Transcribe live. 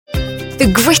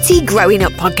the Gritty Growing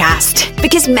Up podcast,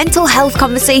 because mental health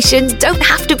conversations don't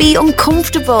have to be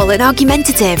uncomfortable and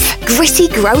argumentative. Gritty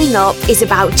Growing Up is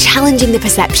about challenging the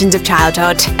perceptions of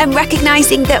childhood and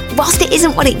recognising that whilst it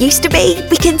isn't what it used to be,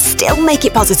 we can still make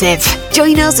it positive.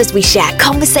 Join us as we share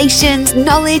conversations,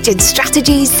 knowledge and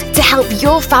strategies to help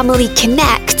your family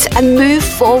connect and move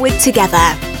forward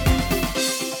together.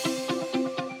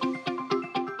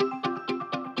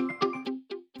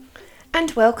 And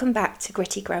welcome back to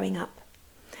Gritty Growing Up.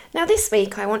 Now this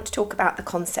week I want to talk about the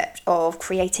concept of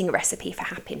creating a recipe for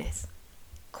happiness.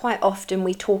 Quite often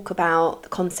we talk about the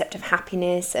concept of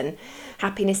happiness and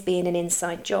happiness being an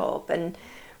inside job, and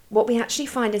what we actually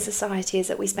find in society is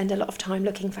that we spend a lot of time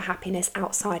looking for happiness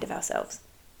outside of ourselves.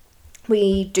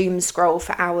 We doom scroll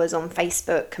for hours on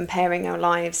Facebook, comparing our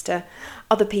lives to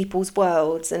other people's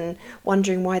worlds and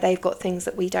wondering why they've got things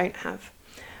that we don't have.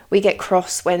 We get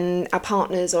cross when our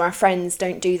partners or our friends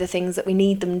don't do the things that we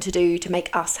need them to do to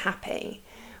make us happy.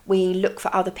 We look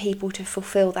for other people to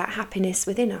fulfill that happiness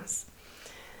within us.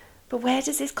 But where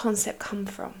does this concept come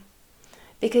from?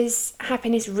 Because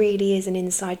happiness really is an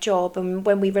inside job, and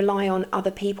when we rely on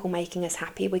other people making us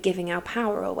happy, we're giving our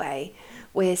power away.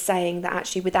 We're saying that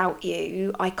actually without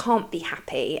you, I can't be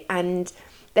happy, and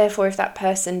therefore if that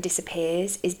person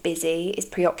disappears, is busy, is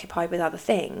preoccupied with other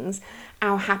things,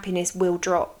 our happiness will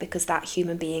drop because that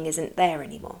human being isn't there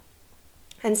anymore.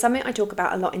 And something I talk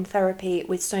about a lot in therapy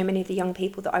with so many of the young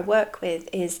people that I work with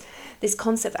is this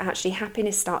concept that actually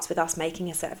happiness starts with us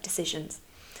making a set of decisions.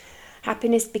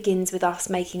 Happiness begins with us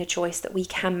making a choice that we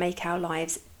can make our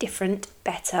lives different,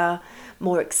 better,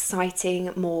 more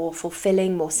exciting, more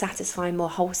fulfilling, more satisfying,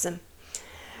 more wholesome.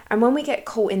 And when we get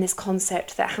caught in this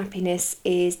concept that happiness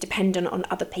is dependent on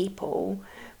other people,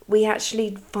 we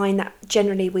actually find that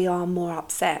generally we are more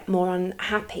upset, more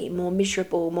unhappy, more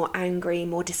miserable, more angry,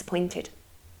 more disappointed.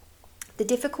 The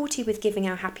difficulty with giving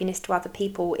our happiness to other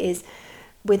people is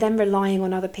we're then relying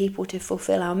on other people to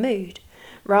fulfill our mood,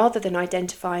 rather than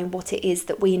identifying what it is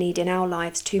that we need in our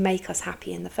lives to make us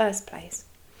happy in the first place.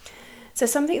 So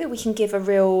something that we can give a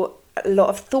lot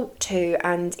of thought to,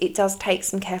 and it does take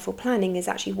some careful planning, is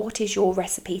actually what is your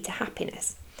recipe to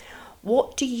happiness?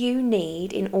 What do you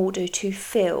need in order to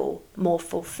feel more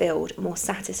fulfilled, more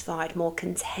satisfied, more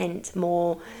content,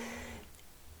 more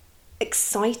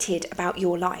excited about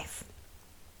your life?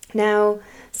 Now,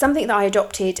 something that I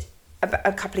adopted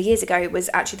a couple of years ago was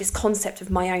actually this concept of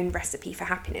my own recipe for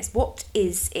happiness. What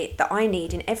is it that I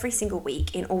need in every single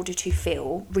week in order to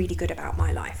feel really good about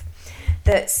my life?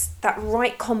 That's that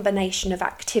right combination of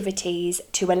activities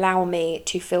to allow me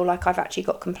to feel like I've actually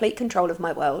got complete control of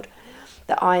my world,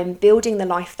 that I'm building the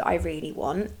life that I really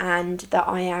want, and that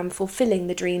I am fulfilling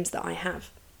the dreams that I have.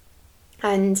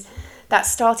 And that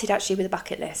started actually with a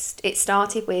bucket list. It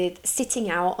started with sitting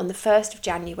out on the 1st of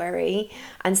January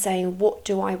and saying, what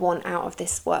do I want out of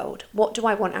this world? What do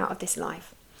I want out of this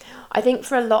life? I think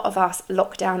for a lot of us,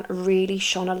 lockdown really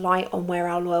shone a light on where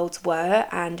our worlds were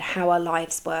and how our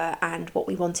lives were and what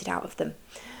we wanted out of them.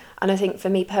 And I think for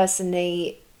me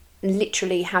personally,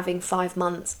 literally having 5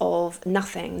 months of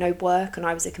nothing, no work, and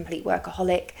I was a complete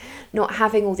workaholic, not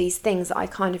having all these things that I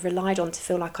kind of relied on to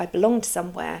feel like I belonged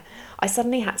somewhere, I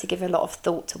suddenly had to give a lot of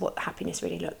thought to what happiness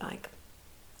really looked like.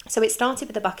 So it started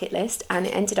with a bucket list, and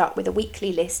it ended up with a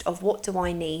weekly list of what do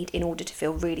I need in order to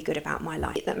feel really good about my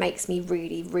life. That makes me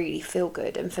really, really feel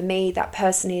good. And for me, that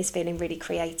personally is feeling really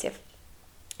creative.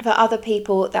 For other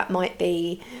people, that might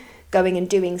be going and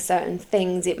doing certain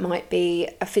things. It might be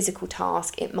a physical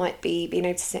task. It might be being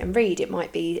able to sit and read. It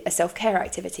might be a self-care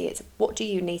activity. It's what do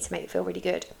you need to make it feel really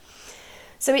good?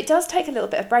 So it does take a little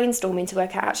bit of brainstorming to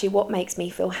work out actually what makes me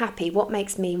feel happy, what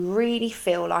makes me really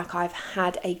feel like I've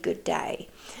had a good day.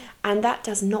 And that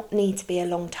does not need to be a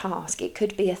long task. It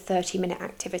could be a 30-minute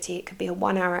activity. It could be a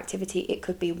 1-hour activity. It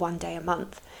could be 1 day a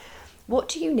month. What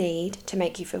do you need to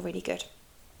make you feel really good?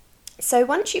 So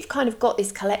once you've kind of got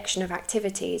this collection of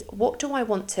activities, what do I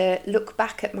want to look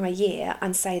back at my year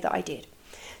and say that I did?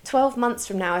 12 months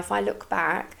from now, if I look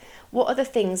back, what are the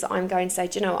things that I'm going to say,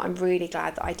 do you know what, I'm really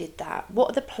glad that I did that?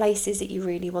 What are the places that you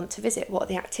really want to visit? What are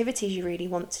the activities you really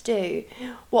want to do?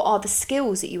 What are the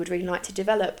skills that you would really like to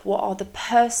develop? What are the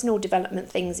personal development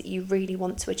things that you really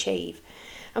want to achieve?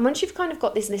 And once you've kind of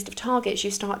got this list of targets,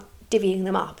 you start divvying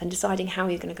them up and deciding how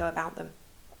you're going to go about them.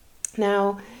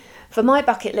 Now, for my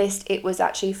bucket list, it was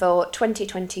actually for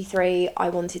 2023, I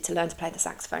wanted to learn to play the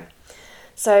saxophone.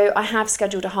 So I have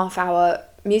scheduled a half-hour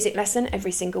music lesson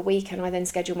every single week, and I then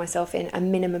schedule myself in a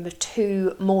minimum of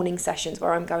 2 morning sessions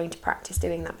where I'm going to practice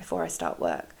doing that before I start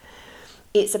work.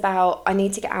 It's about, I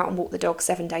need to get out and walk the dog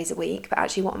 7 days a week, but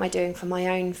actually what am I doing for my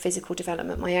own physical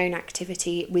development, my own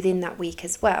activity within that week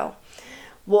as well?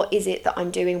 What is it that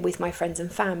I'm doing with my friends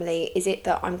and family? Is it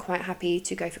that I'm quite happy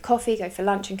to go for coffee, go for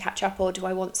lunch and catch up, or do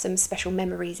I want some special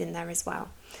memories in there as well?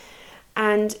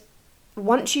 And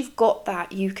once you've got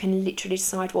that, you can literally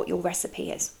decide what your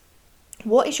recipe is.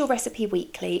 What is your recipe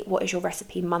weekly? What is your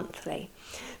recipe monthly?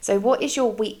 So what is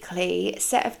your weekly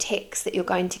set of ticks that you're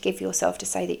going to give yourself to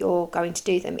say that you're going to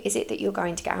do them? Is it that you're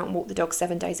going to get out and walk the dog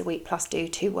 7 days a week plus do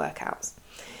 2 workouts?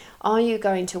 Are you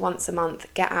going to once a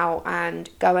month get out and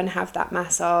go and have that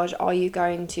massage? Are you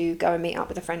going to go and meet up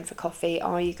with a friend for coffee?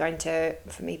 Are you going to,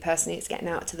 for me personally, it's getting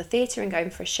out to the theatre and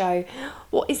going for a show?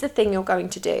 What is the thing you're going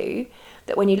to do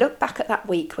that when you look back at that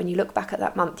week, when you look back at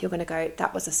that month, you're going to go,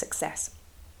 that was a success?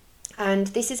 And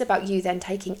this is about you then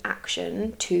taking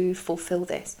action to fulfill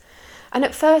this. And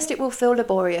at first it will feel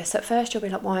laborious. At first you'll be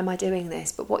like, why am I doing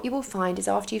this? But what you will find is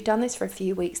after you've done this for a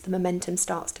few weeks, the momentum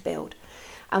starts to build.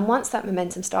 And once that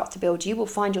momentum starts to build, you will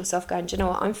find yourself going, do you know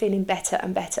what, I'm feeling better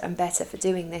and better and better for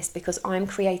doing this because I'm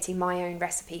creating my own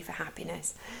recipe for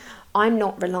happiness. I'm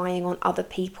not relying on other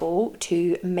people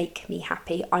to make me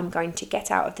happy. I'm going to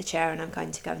get out of the chair and I'm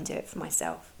going to go and do it for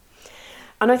myself.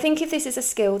 And I think if this is a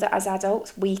skill that as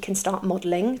adults we can start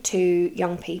modelling to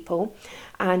young people,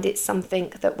 and it's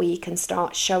something that we can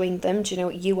start showing them, do you know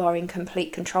what, you are in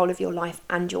complete control of your life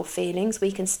and your feelings.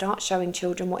 We can start showing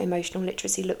children what emotional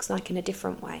literacy looks like in a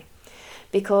different way,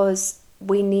 because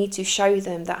we need to show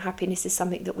them that happiness is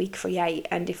something that we create,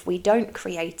 and if we don't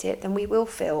create it, then we will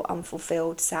feel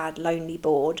unfulfilled, sad, lonely,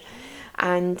 bored,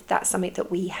 and that's something that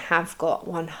we have got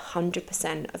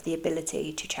 100% of the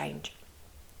ability to change.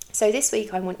 So this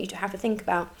week I want you to have a think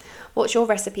about what's your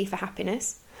recipe for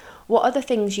happiness? What are the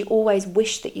things you always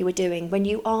wish that you were doing when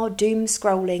you are doom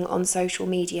scrolling on social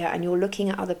media and you're looking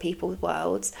at other people's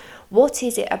worlds? What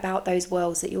is it about those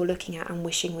worlds that you're looking at and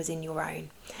wishing was in your own?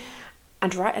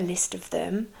 And write a list of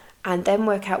them and then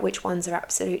work out which ones are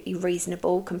absolutely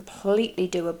reasonable, completely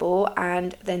doable,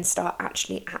 and then start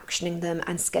actually actioning them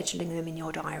and scheduling them in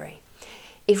your diary.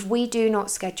 If we do not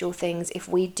schedule things, if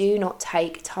we do not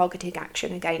take targeted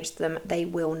action against them, they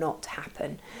will not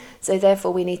happen. So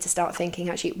therefore we need to start thinking,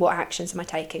 actually, what actions am I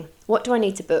taking? What do I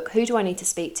need to book? Who do I need to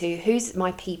speak to? Who's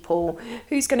my people?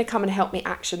 Who's going to come and help me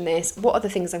action this? What are the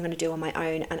things I'm going to do on my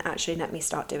own? And actually let me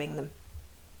start doing them.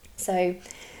 So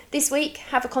this week,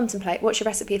 have a contemplate. What's your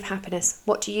recipe of happiness?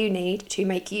 What do you need to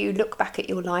make you look back at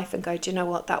your life and go, do you know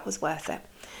what? That was worth it.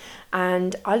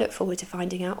 And I look forward to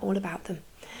finding out all about them.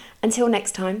 Until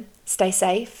next time, stay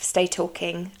safe, stay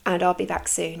talking, and I'll be back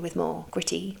soon with more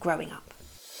Gritty Growing Up.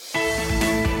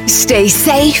 Stay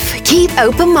safe, keep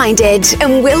open-minded,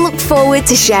 and we'll look forward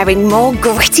to sharing more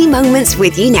gritty moments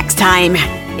with you next time.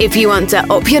 If you want to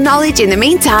up your knowledge in the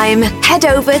meantime, head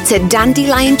over to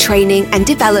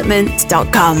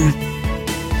dandeliontraininganddevelopment.com.